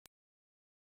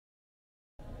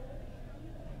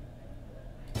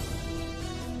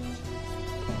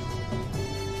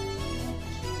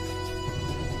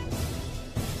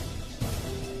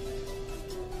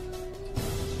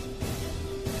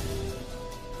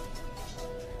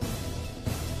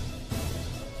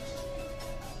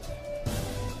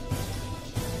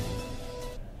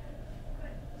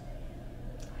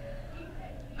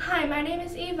My name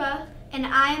is Eva. And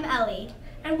I am Ellie.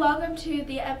 And welcome to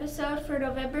the episode for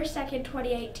November 2nd,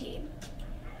 2018.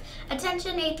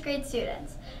 Attention 8th grade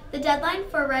students. The deadline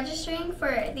for registering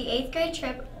for the 8th grade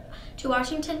trip to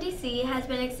Washington, D.C. has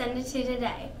been extended to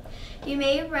today.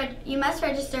 You must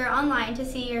register online to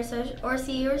see your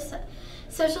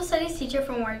social studies teacher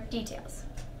for more details.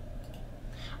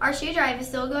 Our shoe drive is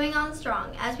still going on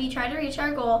strong as we try to reach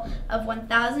our goal of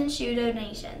 1,000 shoe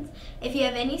donations. If you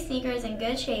have any sneakers in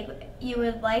good shape you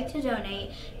would like to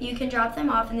donate, you can drop them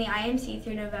off in the IMC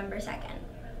through November 2nd.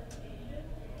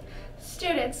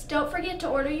 Students, don't forget to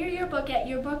order your yearbook at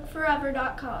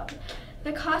yearbookforever.com.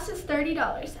 The cost is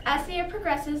 $30. As the year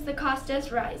progresses, the cost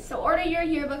does rise, so order your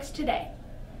yearbooks today.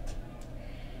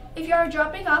 If you are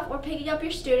dropping off or picking up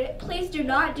your student, please do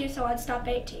not do so on Stop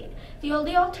 18. The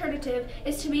only alternative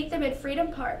is to meet them in Freedom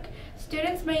Park.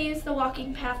 Students may use the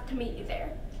walking path to meet you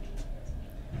there.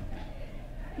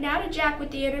 Now to Jack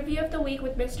with the interview of the week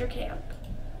with Mr. Camp.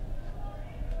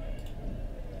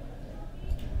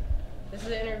 This is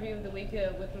the interview of the week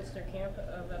with Mr. Camp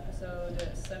of episode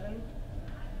 7.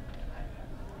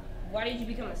 Why did you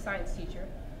become a science teacher?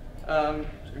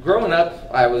 Growing up,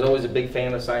 I was always a big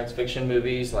fan of science fiction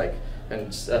movies,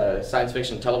 and science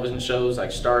fiction television shows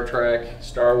like Star Trek,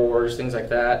 Star Wars, things like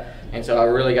that. And so I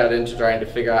really got into trying to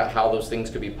figure out how those things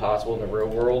could be possible in the real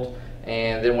world.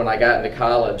 And then when I got into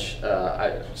college,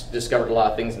 I discovered a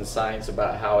lot of things in science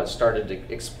about how it started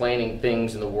explaining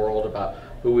things in the world about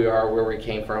who we are, where we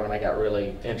came from, and I got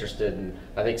really interested. And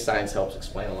I think science helps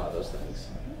explain a lot of those things.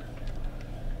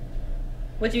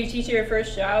 Was your teacher your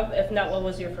first job? If not, what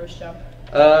was your first job?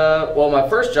 Well, my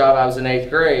first job, I was in 8th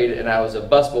grade, and I was a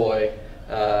busboy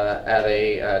at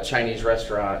a Chinese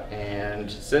restaurant.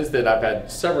 And since then, I've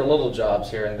had several little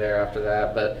jobs here and there after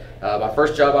that. But my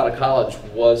first job out of college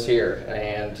was here,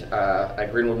 and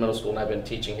at Greenwood Middle School, and I've been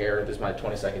teaching here. This is my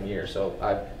 22nd year. So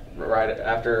right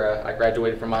after I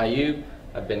graduated from IU,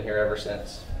 I've been here ever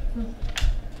since.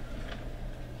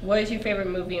 What is your favorite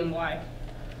movie and why?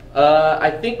 I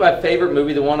think my favorite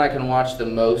movie, the one I can watch the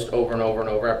most over and over and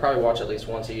over, I probably watch at least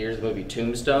once a year, is the movie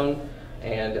Tombstone.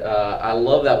 And I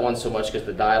love that one so much because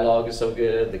the dialogue is so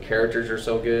good, the characters are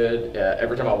so good.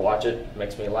 Every time I watch it, it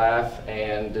makes me laugh,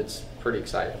 and it's pretty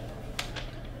exciting.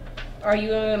 Are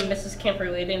you and Mrs. Camp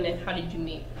related, and how did you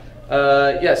meet?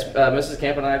 Yes, Mrs.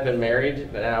 Camp and I have been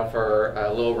married now for a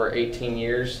little over 18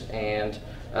 years, and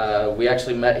we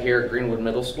actually met here at Greenwood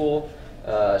Middle School.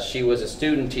 She was a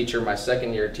student teacher my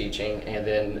second year teaching, and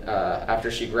then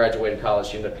after she graduated college,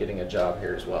 she ended up getting a job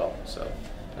here as well. So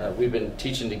we've been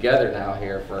teaching together now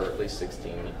here for at least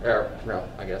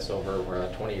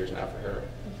over 20 years now for her.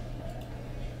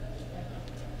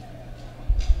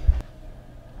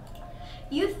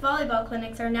 Youth volleyball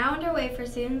clinics are now underway for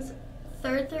students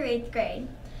 3rd through 8th grade.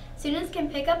 Students can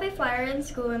pick up a flyer in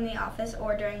school, in the office,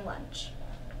 or during lunch.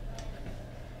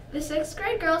 The 6th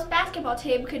grade girls basketball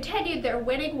team continued their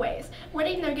winning ways,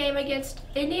 winning their game against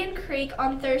Indian Creek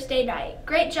on Thursday night.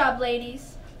 Great job,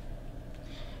 ladies.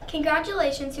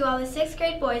 Congratulations to all the 6th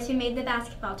grade boys who made the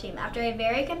basketball team after a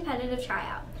very competitive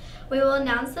tryout. We will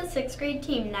announce the 6th grade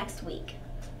team next week.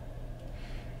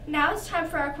 Now it's time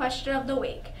for our question of the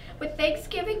week. With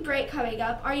Thanksgiving break coming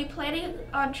up, are you planning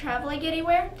on traveling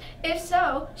anywhere? If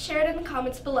so, share it in the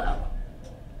comments below.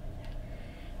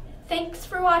 Thanks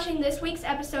for watching this week's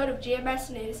episode of GMS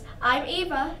News. I'm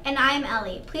Eva. And I'm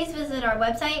Ellie. Please visit our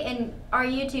website and our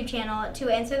YouTube channel to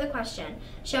answer the question,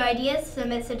 show ideas,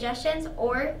 submit suggestions,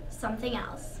 or something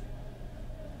else.